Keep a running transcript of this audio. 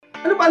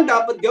Ano ba ang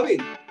dapat gawin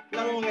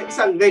ng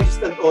isang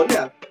registered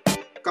owner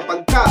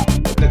kapag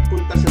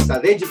nagpunta siya sa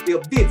Registry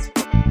of Deeds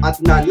at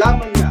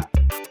nalaman niya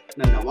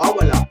na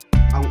nawawala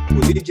ang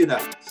original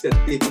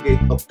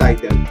certificate of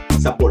title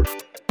sa board?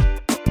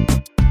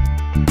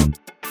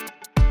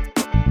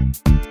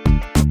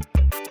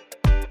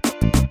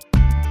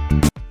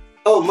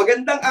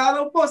 Magandang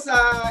araw po sa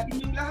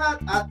inyong lahat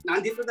at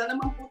nandito na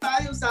naman po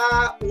tayo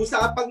sa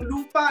Usapang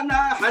Lupa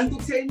na handog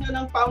sa inyo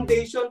ng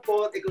Foundation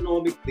for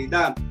Economic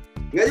Freedom.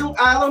 Ngayong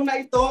araw na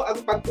ito,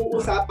 ang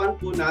pag-uusapan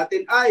po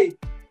natin ay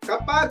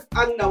kapag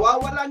ang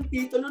nawawalang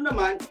titulo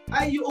naman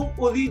ay yung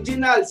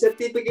original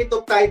certificate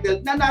of title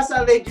na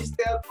nasa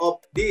Register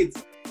of Deeds.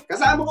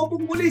 Kasama ko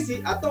pong muli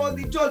si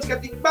Atty. George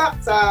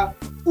Katigbak sa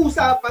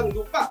Usapang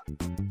Lupa.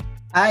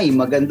 Ay,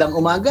 magandang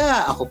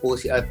umaga. Ako po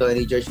si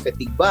Atty. George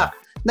Katigbak.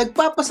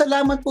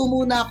 Nagpapasalamat po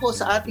muna ako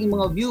sa ating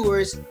mga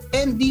viewers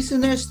and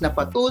listeners na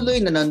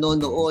patuloy na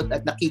nanonood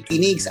at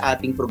nakikinig sa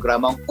ating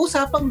programang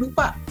Usapang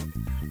Lupa.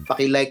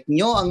 Paki-like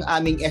nyo ang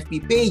aming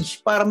FB page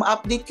para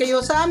ma-update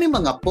kayo sa aming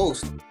mga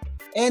post.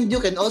 And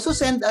you can also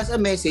send us a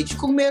message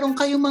kung meron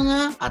kayong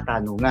mga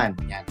katanungan.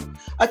 Yan.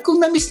 At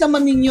kung na-miss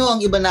naman ninyo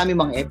ang iba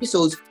naming mga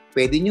episodes,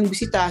 pwede nyong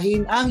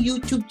bisitahin ang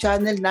YouTube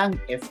channel ng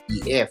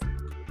FTF.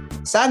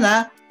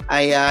 Sana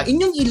ay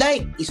inyong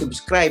i-like,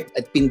 i-subscribe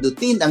at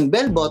pindutin ang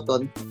bell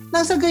button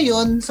nang sa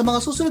gayon sa mga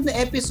susunod na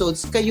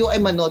episodes kayo ay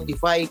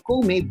ma-notify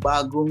kung may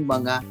bagong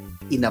mga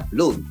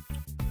in-upload.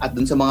 At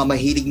dun sa mga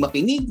mahilig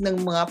makinig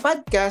ng mga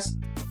podcast,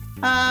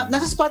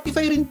 nasa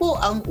Spotify rin po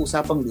ang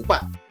Usapang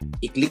Lupa.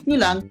 I-click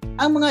nyo lang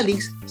ang mga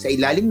links sa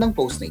ilalim ng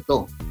post na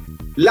ito.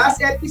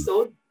 Last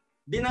episode,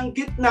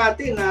 binanggit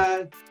natin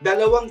na 2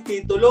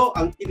 titulo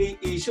ang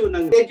ini-issue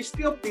ng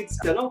Registry of Deeds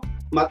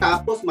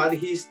matapos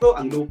marehistro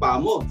ang lupa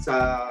mo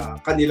sa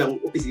kanilang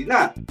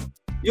opisina.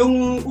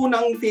 Yung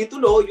unang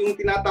titulo, yung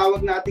tinatawag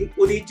nating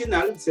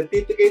original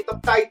certificate of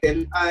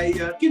title ay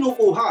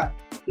kinukuha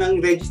ng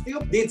Registry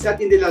of Deeds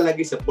at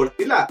inilalagay sa port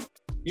nila.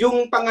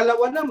 Yung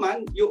pangalawa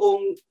naman,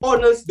 yung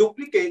owner's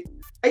duplicate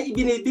ay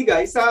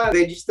ibinibigay sa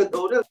registered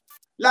owner.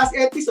 Last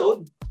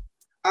episode,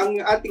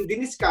 ang ating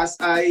diniscuss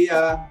ay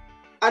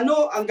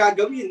ano ang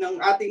gagawin ng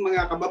ating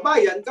mga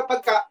kababayan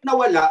kapag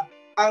nawala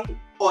ang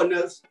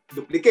owner's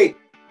duplicate.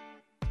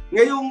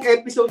 Ngayong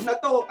episode na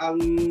to,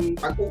 ang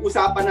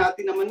pag-uusapan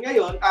natin naman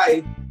ngayon ay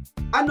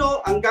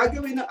ano ang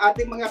gagawin ng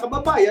ating mga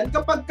kababayan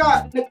kapag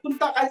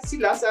nagpunta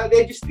sila sa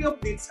Registry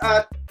of Deeds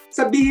at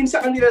sabihin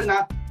sa kanila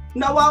na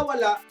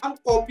nawawala ang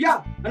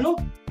kopya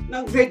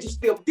ng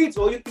Registry of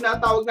Deeds o yung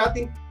tinatawag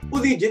nating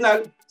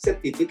original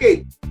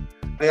certificate.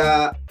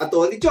 Kaya,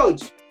 Atty.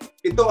 George,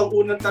 ito ang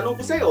unang tanong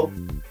ko sa iyo.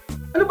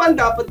 Ano ba ang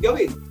dapat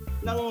gawin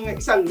ng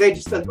isang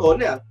registered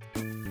owner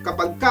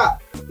kapag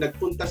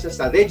nagpunta siya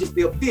sa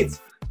Registry of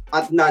Deeds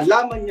at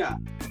nalaman niya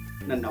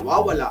na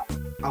nawawala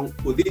ang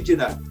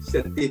original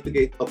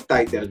certificate of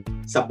title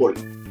sa board?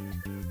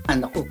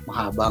 Naku,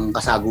 mahabang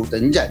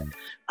kasagutan dyan.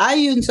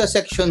 Ayon sa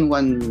Section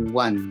 110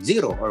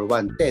 or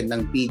 110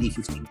 ng PD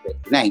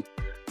 1529,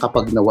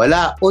 kapag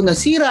nawala o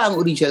nasira ang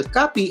original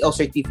copy of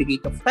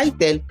certificate of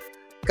title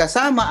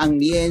kasama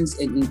ang liens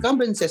and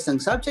encumbrances ng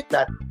subject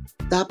lot,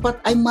 dapat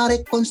ay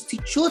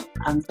ma-reconstitute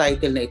ang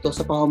title na ito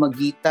sa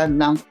pamamagitan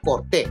ng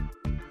korte.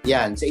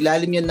 Yan, sa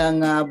ilalim yan ng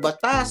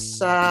batas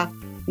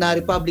na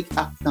Republic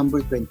Act No.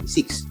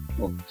 26.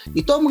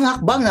 Ito ang mga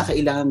hakbang na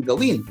kailangan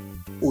gawin.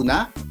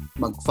 Una,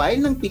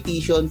 mag-file ng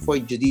petition for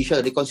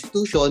judicial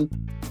reconstitution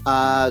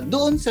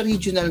doon sa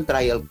Regional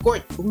Trial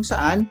Court kung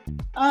saan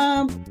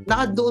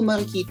doon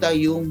makikita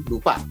yung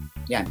lupa.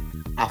 Yan.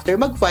 After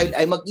mag-file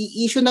ay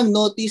mag-i-issue ng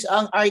notice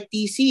ang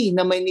RTC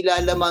na may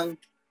nilalamang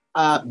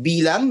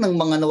bilang ng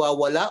mga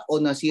nawawala o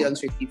nasirang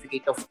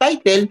certificate of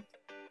title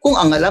kung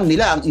ang alam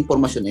nila ang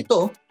impormasyon na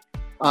ito.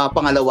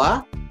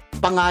 Pangalawa,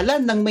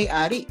 pangalan ng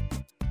may-ari.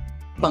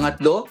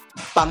 Pangatlo,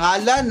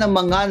 pangalan ng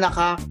mga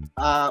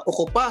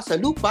naka-okupa sa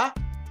lupa.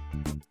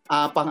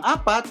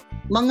 Pang-apat,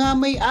 mga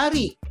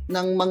may-ari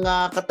ng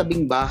mga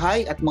katabing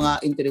bahay at mga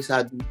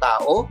interesadong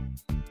tao.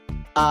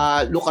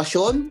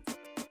 Lokasyon,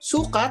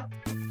 sukat,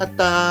 at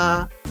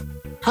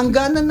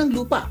hangganan ng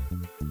lupa.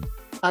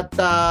 At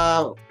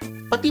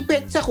pati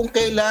petsa kung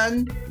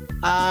kailan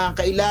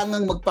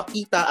kailangang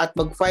magpakita at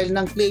mag-file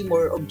ng claim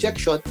or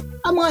objection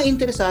ang mga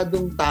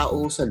interesadong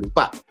tao sa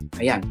lupa.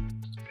 Ayan.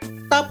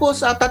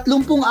 Tapos 30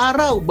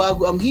 araw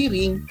bago ang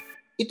hearing,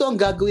 ito ang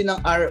gagawin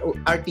ng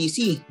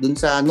RTC dun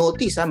sa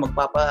notice.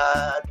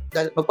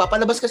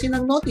 Magpapalabas kasi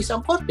ng notice ang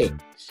korte.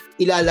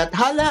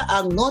 Ilalathala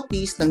ang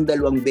notice ng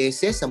 2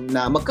 beses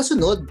na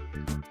magkasunod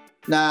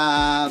na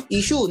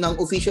issue ng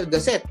official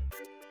gazette.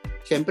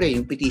 Siyempre,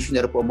 yung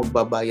petitioner po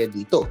magbabayad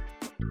dito.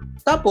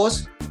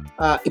 Tapos,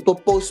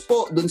 ipopost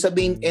po dun sa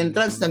main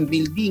entrance ng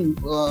building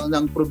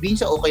ng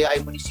probinsya o kaya ay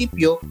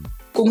munisipyo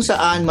kung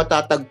saan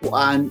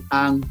matatagpuan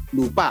ang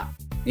lupa.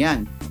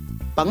 Yan.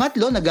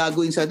 Pangatlo, na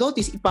gagawin sa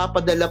notice,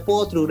 ipapadala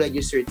po through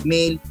registered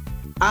mail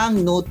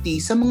ang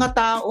notice sa mga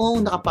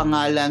taong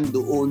nakapangalan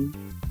doon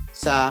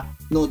sa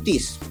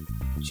notice.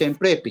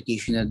 Siyempre,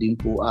 petitioner din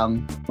po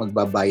ang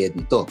magbabayad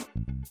nito.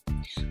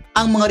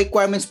 Ang mga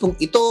requirements pong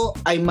ito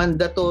ay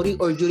mandatory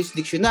or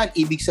jurisdictional.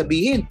 Ibig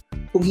sabihin,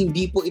 kung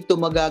hindi po ito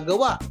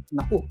magagawa,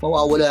 naku,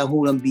 mawawala ho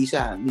ng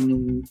visa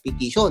yung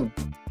petition.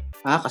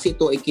 Kasi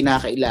ito ay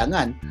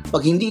kinakailangan.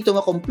 Pag hindi ito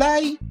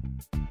ma-comply,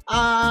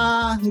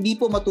 hindi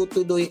po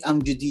matutuloy ang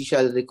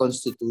judicial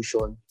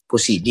reconstitution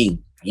proceeding.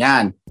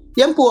 Yan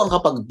po ang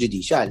kapag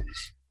judicial.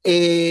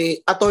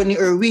 Attorney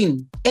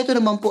Erwin, ito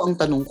naman po ang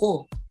tanong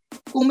ko.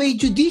 Kung may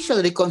judicial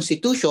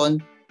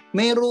reconstitution,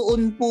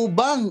 mayroon po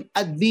bang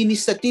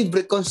administrative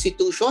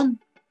reconstitution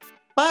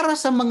para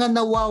sa mga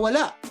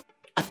nawawala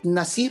at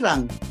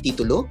nasirang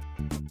titulo?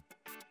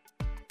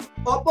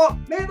 Opo,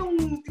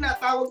 merong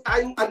tinatawag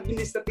tayong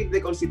administrative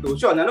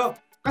reconstitution.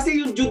 Kasi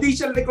yung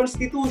judicial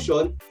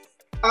reconstitution,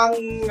 ang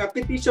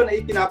petition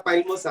ay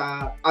pinapile mo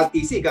sa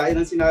RTC, gaya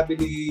ng sinabi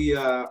ni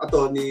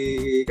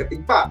Atty.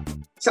 Katigpa.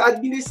 Sa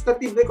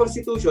administrative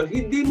reconstitution,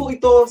 hindi mo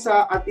ito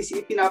sa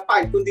RTC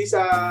pinapile, kundi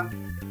sa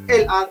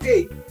LRA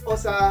o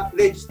sa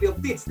registry of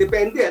deeds.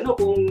 Depende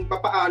kung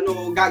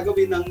paano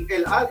gagawin ng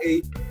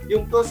LRA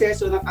yung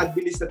proseso ng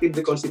administrative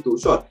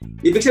reconstitution.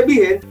 Ibig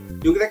sabihin,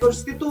 yung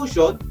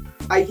reconstitution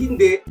ay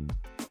hindi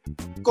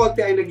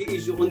korte ay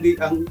nag-i-issue kundi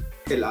ang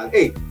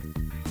LRA.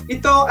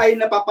 Ito ay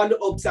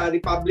napapaloob sa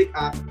Republic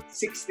Act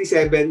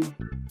 6732.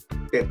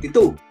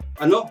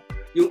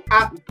 Yung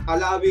act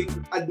allowing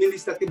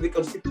administrative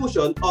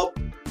reconstitution of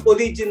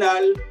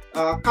original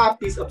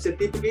copies of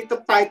certificate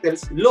of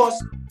titles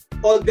lost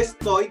or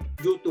destroyed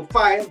due to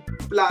fire,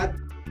 flood,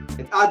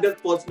 and other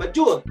force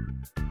majeure.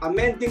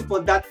 Amending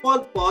for that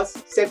purpose,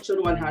 Section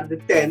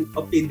 110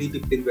 of PD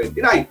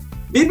 1529.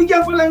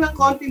 Bibigyan ko lang ng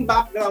konting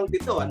background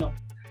dito.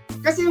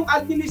 Kasi yung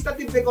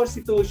administrative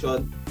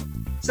reconstitution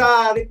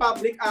sa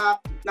Republic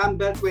Act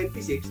number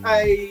 26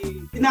 ay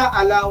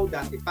ina-allow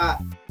dati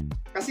pa.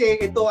 Kasi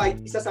ito ay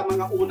isa sa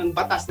mga unang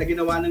batas na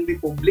ginawa ng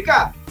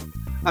Republika.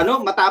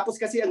 Matapos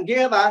kasi ang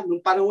giyera nung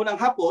panahon ng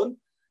Hapon,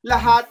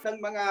 lahat ng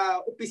mga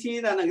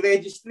opisina ng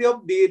Registry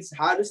of Deeds,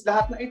 halos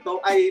lahat na ito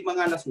ay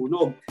mga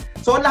nasunog.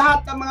 So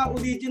lahat ng mga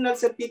original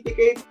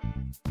certificate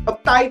of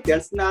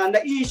titles na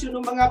na-issue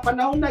ng mga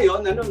panahon na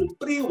yon, nung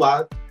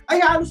pre-war,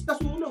 ay halos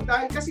nasunog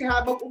dahil kasi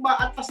habang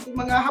umaatas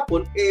ng mga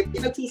Hapon,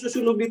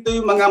 pinagsususunog dito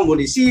yung mga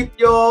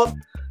munisipyo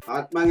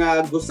at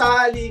mga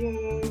gusaling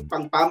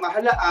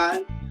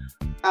pangpamahalaan.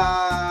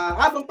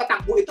 Habang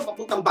patakbo ito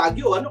papuntang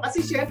Baguio,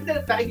 kasi syempre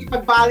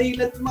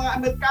nakikipagbarilan ng mga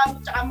Amerikano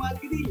at mga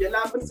guerrilla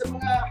laban sa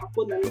mga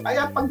Hapon.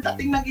 Kaya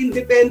pagdating ng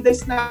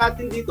independence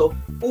natin dito,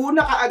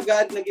 una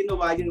kaagad na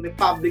ginawa yung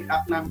Republic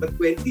Act number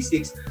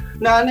 26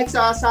 na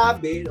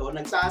nagsasabi o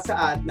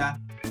nagsasaad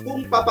na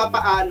kung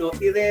papaano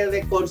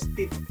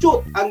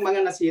i-reconstitute ang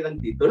mga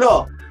nasirang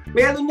titulo.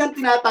 Meron niyang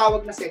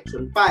tinatawag na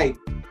Section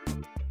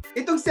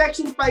 5. Itong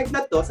Section 5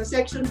 na to, sa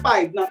Section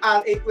 5 ng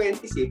RA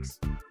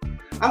 26,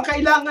 ang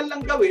kailangan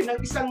lang gawin ng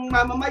isang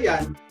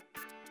mamamayan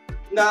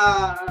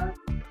na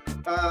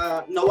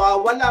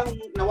nawawalan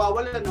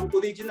ng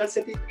original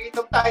certificate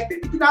of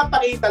title,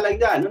 ipinapakita lang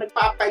yan.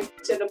 Nagpapile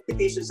siya ng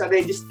petition sa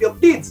Registry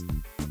of Deeds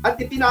at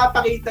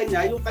ipinapakita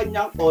niya yung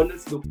kanyang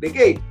honors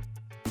duplicate.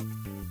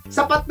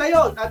 Sapat na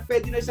yon at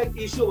pwede na siyang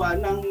issue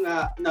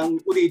ng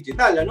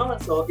original.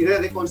 So,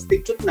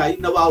 i-reconstitute na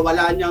yung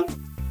nawawala niyang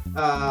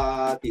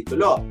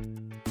titulo.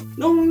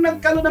 Nung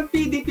nagkaroon ng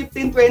PD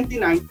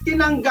 1529,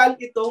 tinanggal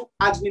itong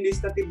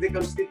administrative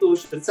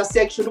reconstitution sa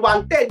Section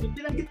 110. Yung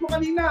binanggit mo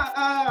kanina,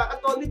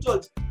 Atty.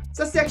 George,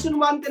 sa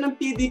Section 110 ng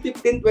PD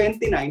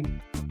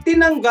 1529,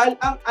 tinanggal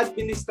ang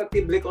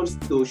administrative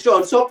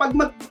reconstitution. So pag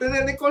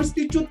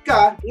mag-reconstitute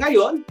ka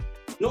ngayon,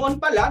 noon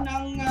pala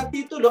ng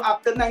titulo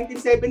after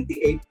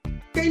 1978,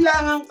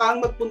 kailangan kang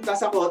magpunta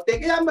sa korte.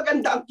 Kaya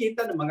maganda ang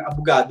kita ng mga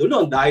abogado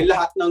noon dahil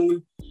lahat ng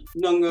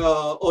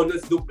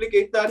honors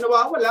duplicate na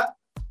nawawala,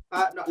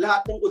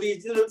 lahat ng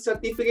original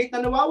certificate na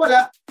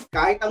nawawala,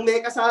 kahit ang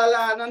may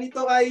kasalanan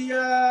nito ay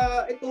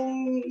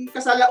itong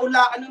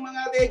kasalaulaan ng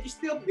mga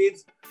Registry of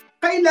Deeds,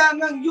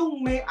 kailangan yung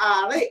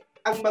may-ari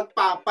ang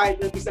magpapile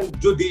ng isang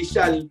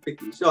judicial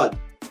petition.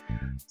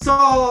 So,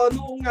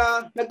 noong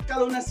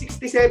nagkaroon ng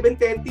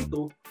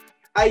 6732,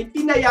 ay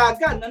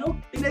pinayagan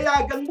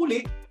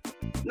muli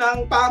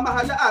ng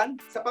pamahalaan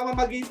sa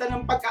pamamagitan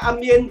ng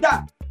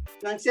pagka-amyenda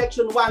ng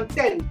Section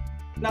 110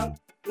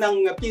 ng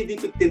PD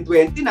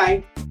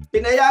 1529,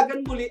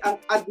 pinayagan muli ang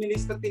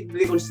administrative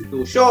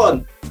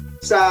reconstitution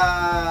sa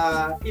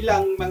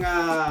ilang mga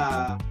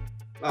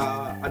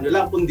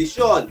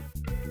kondisyon.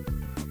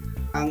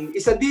 Ang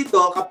isa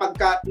dito, kapag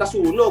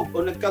nasunog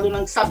o nagkaroon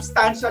ng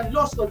substantial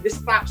loss or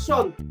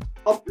destruction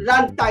of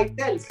land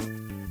titles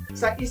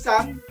sa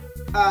isang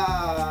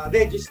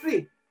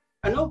registry.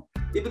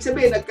 Ibig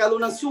sabihin,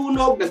 nagkaroon ng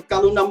sunog,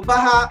 nagkaroon ng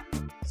baha.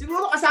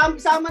 Siguro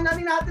kasama na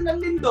rin natin ang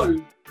lindol,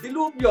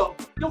 dilubyo.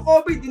 Yung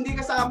COVID, hindi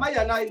kasama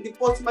yan, hindi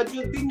force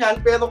majeure din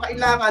yan, pero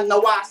kailangan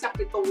nawasak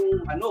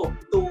itong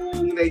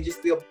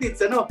Registry of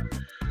Deeds.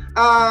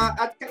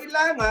 At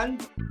kailangan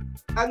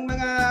ang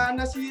mga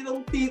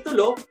nasirang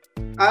titulo,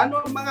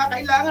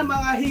 kailangan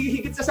mga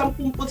higit sa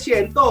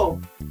 10%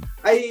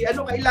 ay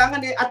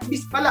kailangan at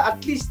least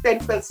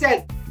 10%.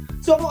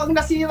 So kung ang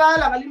nasira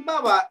lang,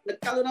 halimbawa,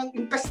 nagkaroon ng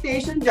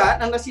infestation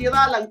dyan, ang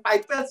nasira lang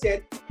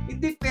 5%,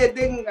 hindi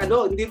pwedeng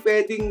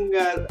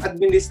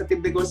administrative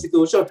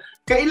reconstitution.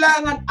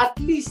 Kailangan at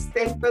least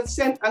 10%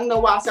 ang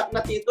nawasak na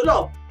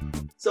titulo.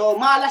 So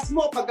malas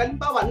mo, pag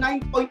halimbawa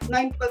 9.9%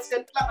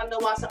 lang ang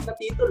nawasak na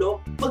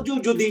titulo,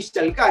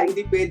 mag-judicial ka,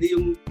 hindi pwede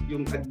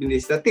yung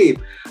administrative.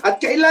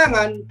 At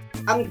kailangan,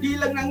 ang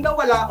bilang ng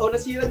nawala o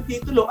nasirang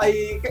titulo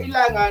ay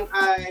kailangan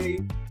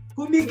ay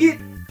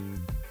humigit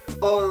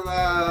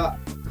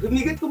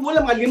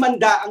kumulang mga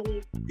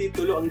 500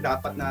 titulo ang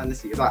dapat na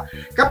nasira.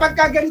 Kapag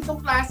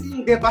ganitong klase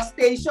yung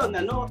devastation,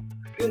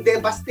 yung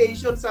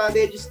devastation sa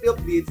registry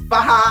of deeds,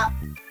 baha,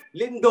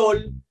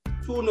 lindol,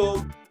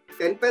 sunog,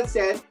 10%,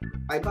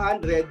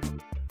 500,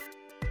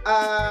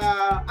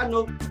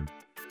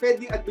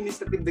 pwedeng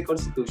administrative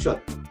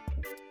reconstitution.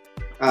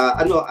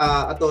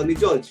 Attorney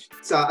George,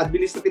 sa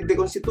administrative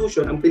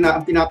reconstitution, ang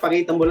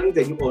pinapakita mo lang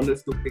din yung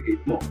honors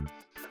duplicate mo.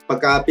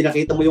 Pagka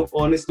pinakita mo yung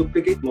honest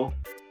duplicate mo,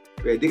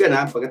 pwede ka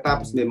na.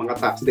 Pagkatapos may mga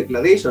tax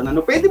declaration.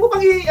 Pwede mo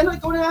pang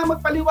ikaw na nga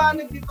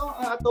magpaliwanag dito,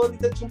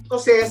 yung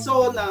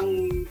proseso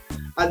ng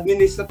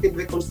administrative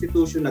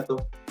reconstitution na to.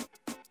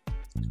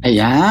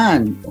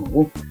 Ayan.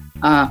 Oo.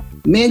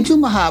 Medyo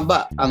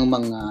mahaba ang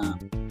mga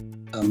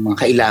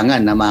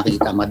kailangan na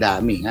makita,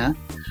 madami. Ha?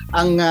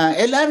 Ang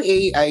LRA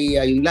ay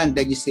yung Land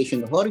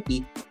Registration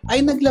Authority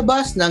ay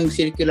naglabas ng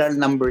Circular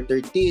Number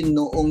 13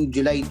 noong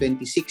July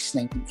 26,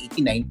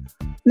 1989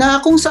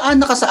 na kung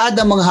saan nakasaad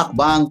ang mga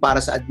hakbang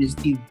para sa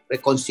administrative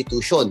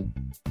reconstitution.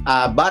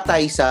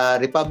 Batay sa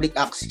Republic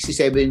Act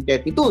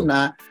 6732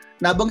 na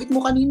nabanggit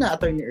mo kanina,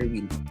 Attorney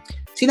Erwin.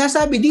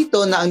 Sinasabi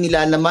dito na ang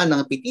nilalaman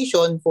ng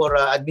petition for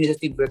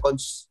administrative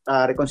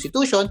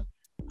reconstitution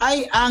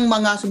ay ang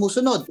mga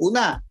sumusunod.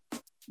 Una,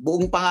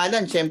 buong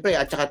pangalan, syempre,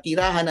 at saka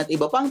tirahan at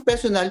iba pang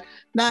personal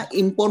na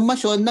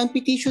impormasyon ng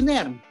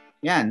petitioner.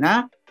 Yan,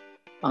 ha?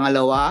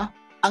 Pangalawa,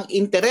 ang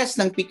interes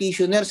ng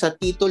petitioner sa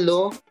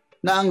titulo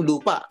ng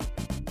lupa.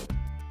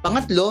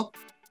 Pangatlo,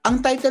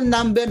 ang title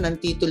number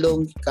ng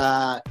titulong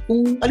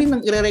kung alin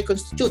ang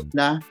i-reconstitute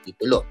na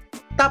titulo.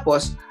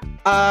 Tapos,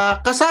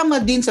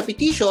 kasama din sa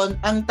petition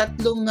ang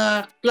tatlong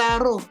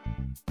klaro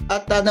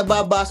at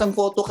nababasang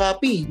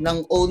photocopy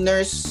ng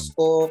owners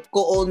o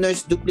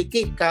co-owners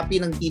duplicate copy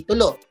ng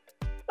titulo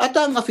at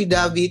ang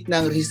affidavit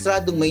ng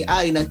rehistradong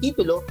may-ari ng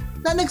titulo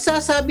na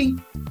nagsasabing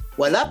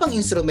wala pang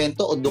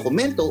instrumento o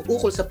dokumento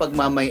ukol sa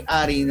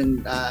pagmamay-ari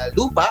ng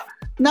lupa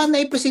na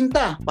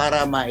naipresenta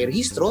para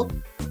mairehistro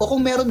o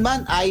kung meron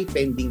man ay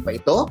pending pa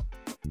ito.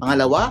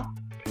 Pangalawa,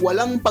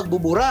 walang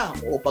pagbubura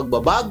o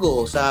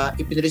pagbabago sa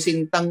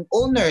ipinresentang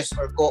owners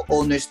or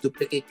co-owners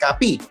duplicate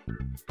copy.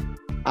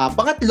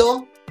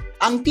 Pangatlo,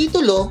 ang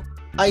titulo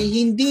ay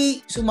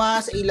hindi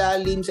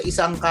sumasailalim sa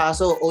isang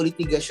kaso o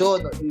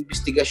litigasyon o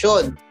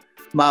investigasyon,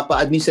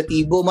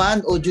 mapa-administratibo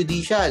man o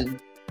judicial.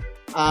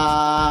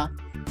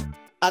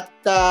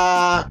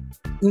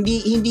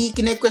 Hindi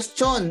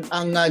kine-question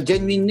ang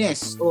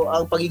genuineness o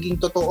ang pagiging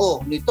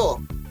totoo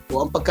nito o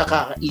ang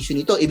pagkaka-issue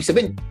nito. Ibig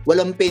sabihin,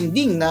 walang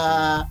pending na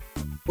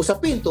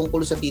usapin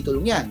tungkol sa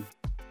titulong yan.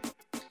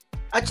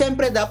 At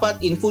syempre,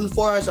 dapat in full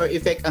force or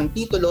effect ang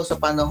titulo sa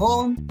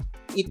panahong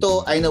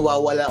ito ay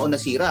nawawala o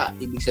nasira.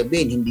 Ibig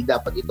sabihin, hindi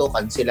dapat ito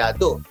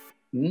kanselado.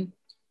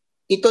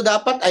 Ito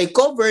dapat ay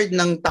covered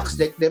ng tax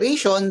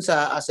declaration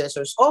sa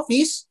assessor's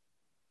office.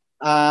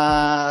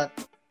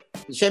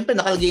 Siyempre,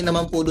 nakalagay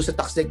naman po doon sa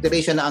tax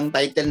declaration na ang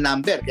title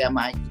number, kaya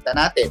makikita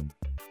natin.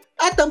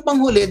 At ang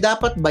panghuli,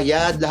 dapat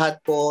bayad lahat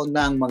po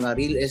ng mga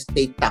real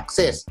estate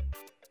taxes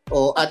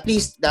o at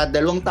least 2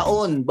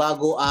 taon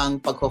bago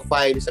ang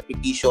pag-file sa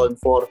petition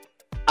for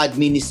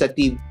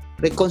administrative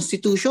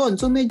reconstitution.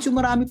 So medyo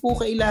marami po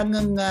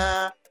kailangang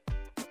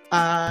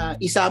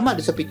isama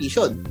doon sa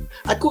petition.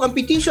 At kung ang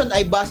petition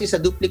ay base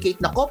sa duplicate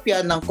na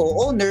kopya ng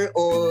co-owner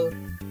o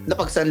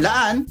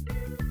napagsanlaan,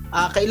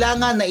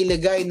 kailangan na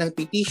ilagay ng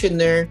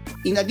petitioner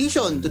in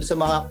addition to sa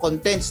mga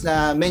contents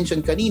na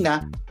mentioned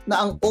kanina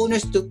na ang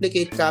owner's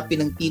duplicate copy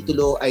ng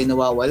titulo ay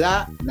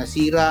nawawala,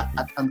 nasira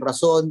at ang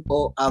rason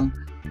o ang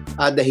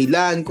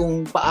dahilan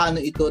kung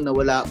paano ito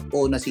nawala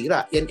o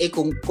nasira. Yan ay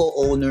kung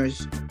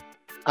co-owners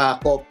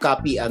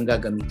copy ang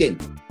gagamitin.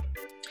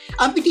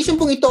 Ang petition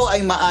pong ito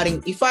ay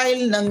maaring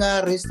i-file ng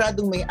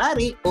rehistradong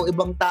may-ari o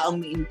ibang taong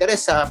may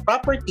interes sa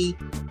property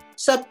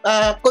sa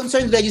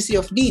concerned registry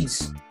of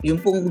deeds.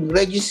 Yung pong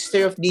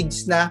registry of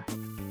deeds na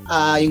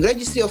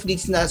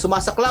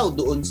sumasaklaw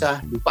doon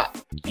sa lupa.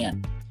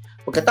 Ayan.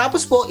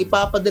 Pagkatapos po,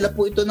 ipapadala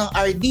po ito ng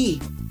RD.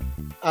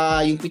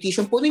 Yung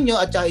petition po ninyo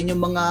at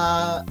inyong mga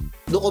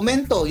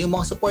dokumento, yung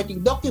mga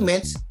supporting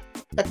documents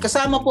at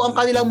kasama po ang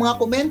kanilang mga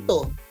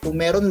komento kung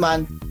meron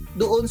man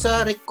doon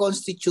sa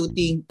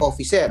reconstituting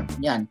officer.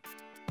 Yan.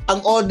 Ang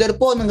order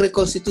po ng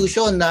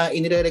reconstitution na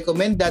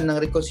inirekomenda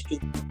ng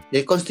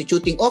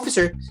reconstituting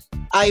officer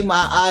ay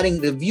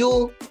maaaring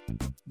review,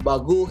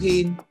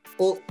 baguhin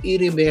o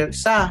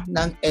i-reversa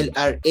ng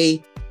LRA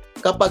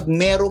kapag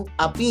merong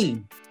appeal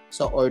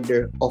sa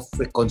order of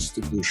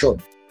reconstitution.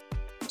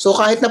 So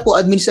kahit na po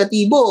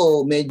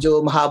administratibo,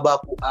 medyo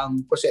mahaba po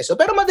ang proseso.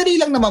 Pero madali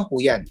lang naman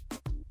po yan.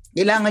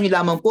 Kailangan nyo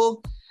lamang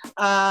po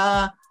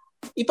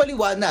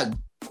ipaliwanag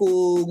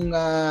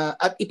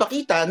at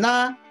ipakita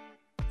na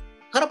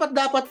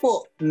karapat-dapat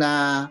po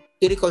na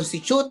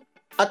i-reconstitute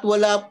at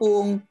wala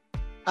pong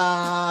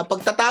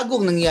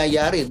pagtatagong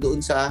nangyayari doon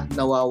sa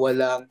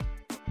nawawalang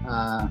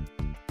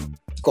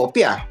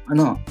kopya.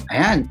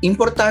 Ayan,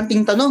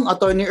 importanteng tanong,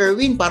 Attorney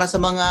Erwin, para sa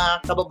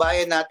mga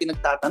kababayan natin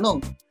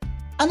nagtatanong.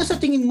 Ano sa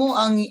tingin mo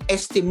ang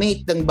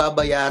estimate ng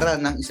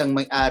babayaran ng isang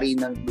may-ari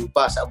ng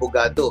lupa sa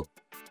abogado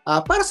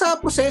para sa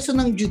proseso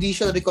ng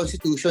judicial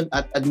reconstitution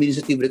at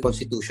administrative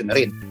reconstitution na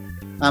rin?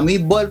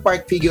 May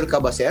ballpark figure ka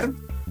ba, sir?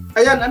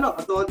 Ayan,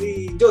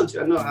 Atty. George,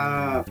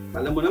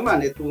 alam mo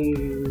naman, itong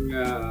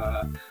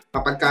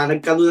kapag ka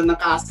nagkaroon na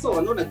ng kaso,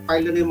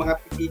 nag-file na yung mga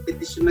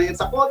petition na yan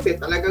sa korte,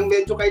 talagang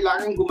medyo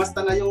kailangan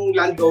gumasta na yung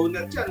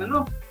landowner dyan,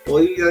 o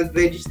yung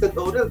registered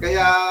owner.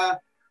 Kaya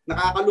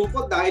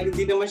nakakalungkot dahil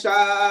hindi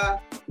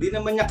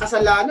naman niya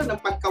kasalanan ng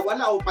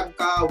pagkawala o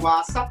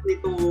pagkawasak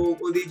nitong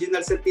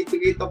original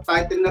certificate of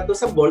title na to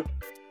sa vault,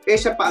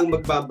 siya pa ang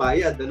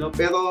magbabayad.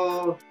 Pero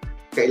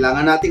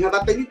kailangan nating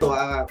harapin ito.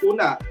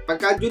 Una,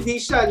 pagka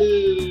judicial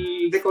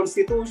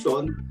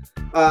reconstitution,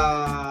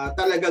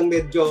 talagang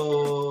medyo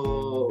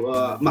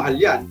mahal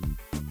yan.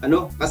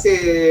 Kasi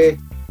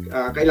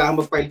kailangan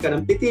mag-file ka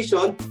ng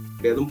petition,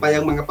 meron pa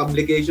yung mga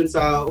publication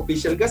sa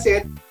official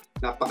gazette,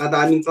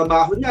 napakadaming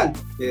trabaho niyan.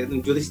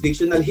 Yung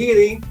jurisdictional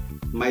hearing,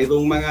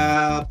 mayroong mga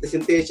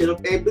presentation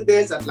of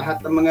evidence at lahat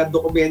ng mga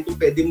dokumento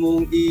pwede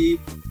mong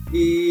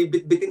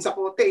ibitbitin sa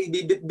korte,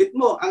 ibibitbit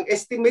mo. Ang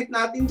estimate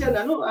natin dyan,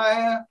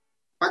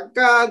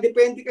 pagka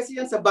depende kasi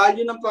yan sa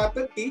value ng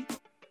property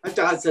at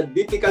saka sa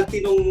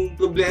difficulty ng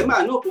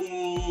problema,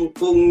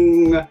 kung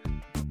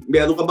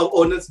meron ka bang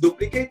owner's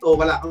duplicate o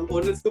wala kang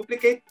owner's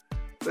duplicate,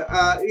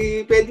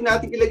 pwede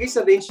natin ilagay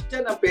sa range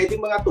dyan, pwede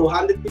mga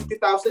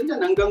 250,000 yan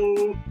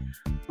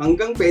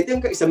hanggang pwede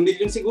hanggang 1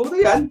 million siguro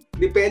yan.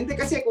 Depende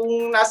kasi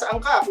kung nasaan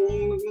ka,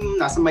 kung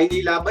nasa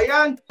Maynila ba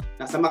yan,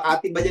 nasa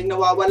Makati ba yung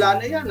nawawala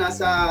na yan,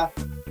 nasa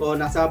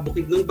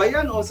Bukidnon ba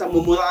yan o sa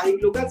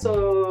mumurahing lugar. So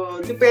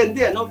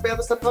depende,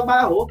 pero sa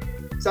trabaho,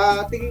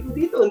 sa tingin ko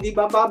dito, hindi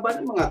bababa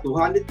ng mga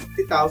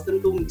 250,000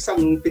 itong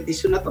isang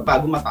petition na to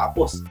bago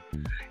matapos.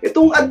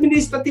 Itong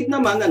administrative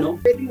naman,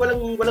 pwedeng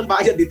walang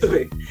bayad dito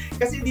eh.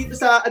 Kasi dito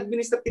sa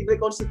administrative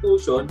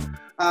reconstitution,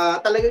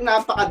 talagang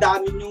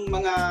napakadami yung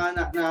mga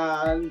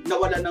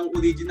nawala ng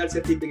original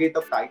certificate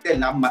of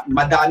title.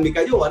 Madami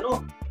kayo,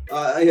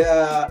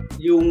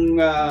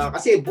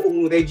 kasi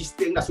buong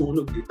registry ang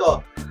nasunog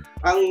dito.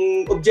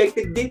 Ang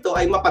objective dito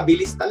ay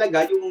mapabilis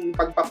talaga yung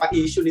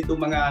pagpapa-issue nito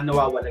mga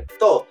nawawalan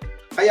ito.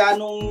 Kaya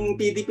nung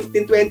PD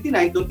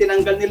 1529, nung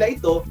tinanggal nila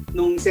ito,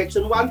 nung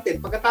Section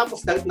 110,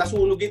 pagkatapos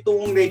nasunog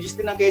itong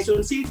registry ng Quezon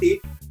City,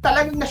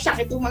 talagang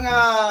nasyak itong mga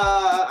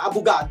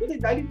abogado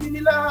dahil hindi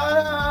nila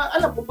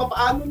alam kung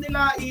paano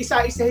nila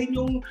isa-isahin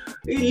yung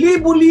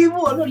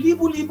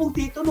libo-libong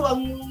titulo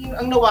ang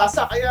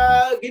nawasa.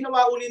 Kaya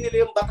ginawa uli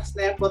nila yung batas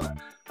na yan for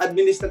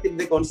administrative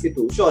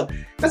reconstitution.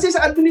 Kasi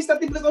sa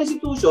administrative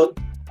reconstitution,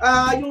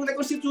 yung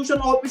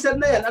reconstitution officer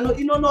na yan,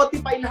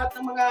 ino-notify lahat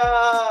ng mga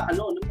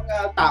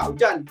tao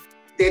diyan.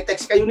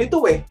 Te-text kayo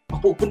nito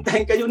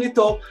pupuntahin kayo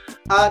nito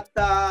at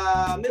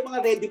may mga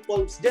ready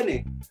forms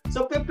diyan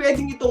So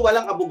pwedeng ito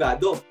walang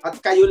abogado at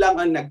kayo lang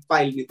ang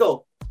nag-file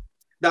nito.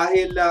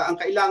 Dahil ang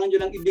kailangan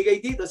nyo lang ibigay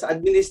dito sa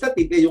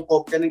administrative yung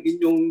kopya ng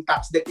inyong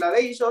tax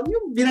declaration,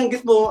 yung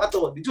binanggit mo,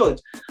 Atty.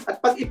 George.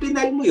 At pag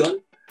ipinile mo yon,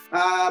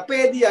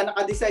 pwede yan,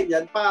 nakadesign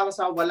yan para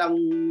sa walang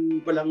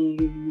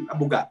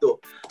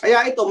abogado.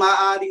 Kaya ito,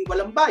 maaaring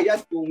walang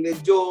bayad kung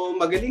medyo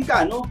magaling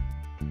ka,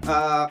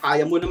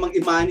 kaya mo namang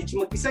i-manage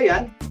mag-isa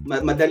yan,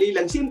 madali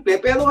lang,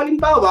 simple. Pero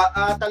halimbawa,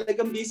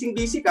 talagang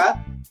busy ka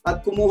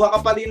at kumuha ka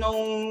pa rin ng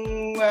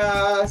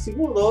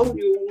siguro,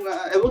 yung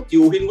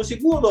tiyuhin mo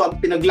siguro, ang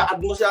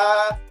pinaglakad mo sa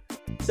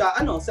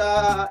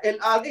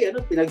LRA,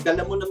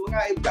 pinagdala mo ng mga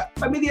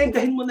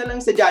pamilyandahin mo na lang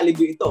sa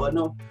Jollibee ito,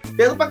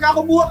 Pero pagka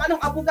kumuha ka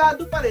ng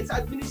abogado pa rin sa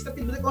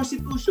administrative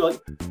reconstitution,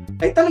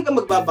 ay talaga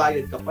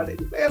magbabayad ka pa rin.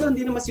 Pero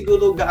hindi naman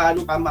siguro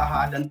gaano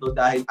kamahalan to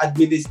dahil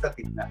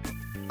administrative na.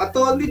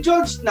 Atty.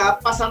 George,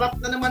 napasarap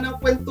na naman ang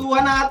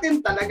kwentuhan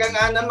natin. Talaga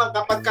nga naman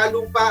kapag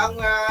kalupa ang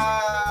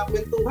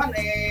kwentuhan,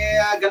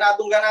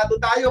 ganadong-ganado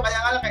tayo. Kaya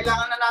nga lang,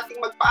 kailangan na nating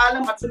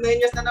magpaalam at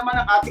sumenyas na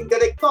naman ang ating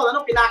direktor.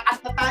 Pinakat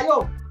na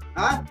tayo.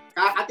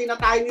 Kakati na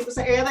tayo dito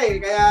sa ere.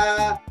 Kaya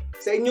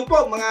sa inyo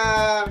po, mga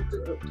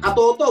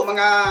katoto,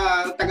 mga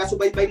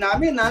taga-subaybay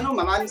namin,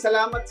 maraming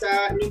salamat sa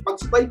inyong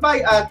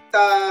pagsubaybay at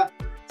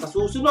sa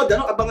susunod,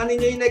 abangan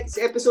ninyo yung next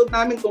episode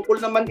namin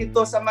tungkol naman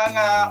ito sa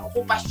mga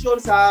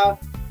okupasyon sa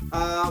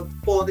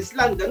forest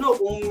land,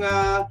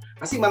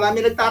 kasi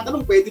marami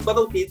nagtatanong, pwede ba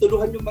daw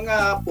tituluhan yung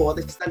mga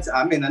forest land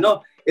sa amin,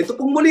 Ito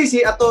pong muli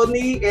si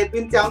Atty.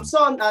 Edwin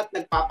Tiamson at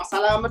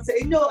nagpapasalamat sa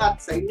inyo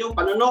at sa inyong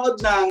panonood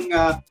ng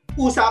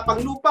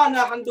Usapang Lupa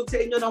na handog sa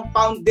inyo ng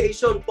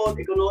Foundation for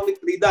Economic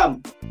Freedom.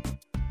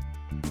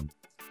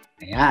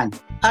 Ayan.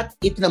 At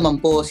ito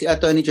naman po si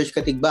Attorney George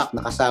Katigbak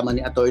na kasama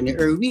ni Attorney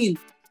Erwin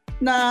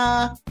na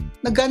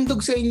naghandog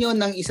sa inyo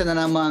ng isa na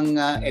namang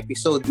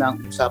episode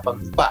ng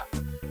Usapang Lupa.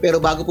 Pero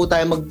bago po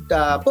tayo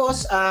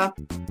mag-pause,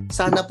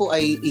 sana po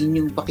ay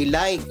inyong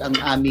pakilike ang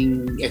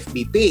aming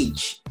FB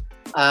page.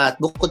 At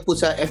bukod po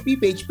sa FB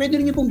page, pwede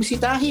rin niyo pong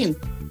bisitahin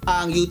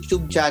ang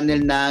YouTube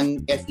channel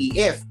ng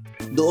FEF.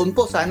 Doon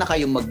po sana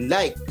kayong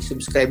mag-like,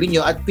 subscribe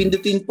niyo at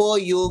pindutin po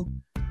yung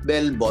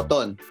bell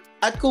button.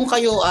 At kung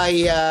kayo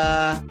ay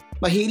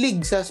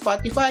mahilig sa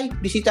Spotify,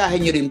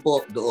 bisitahin niyo rin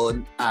po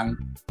doon ang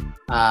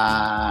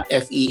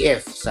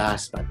FEF sa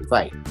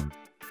Spotify.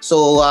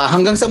 So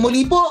hanggang sa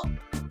muli po,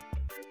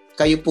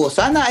 kayo po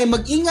sana ay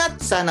mag-ingat,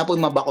 sana po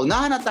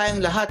mabakunahan na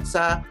tayong lahat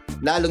sa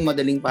lalong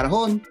madaling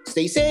panahon.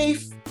 Stay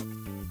safe!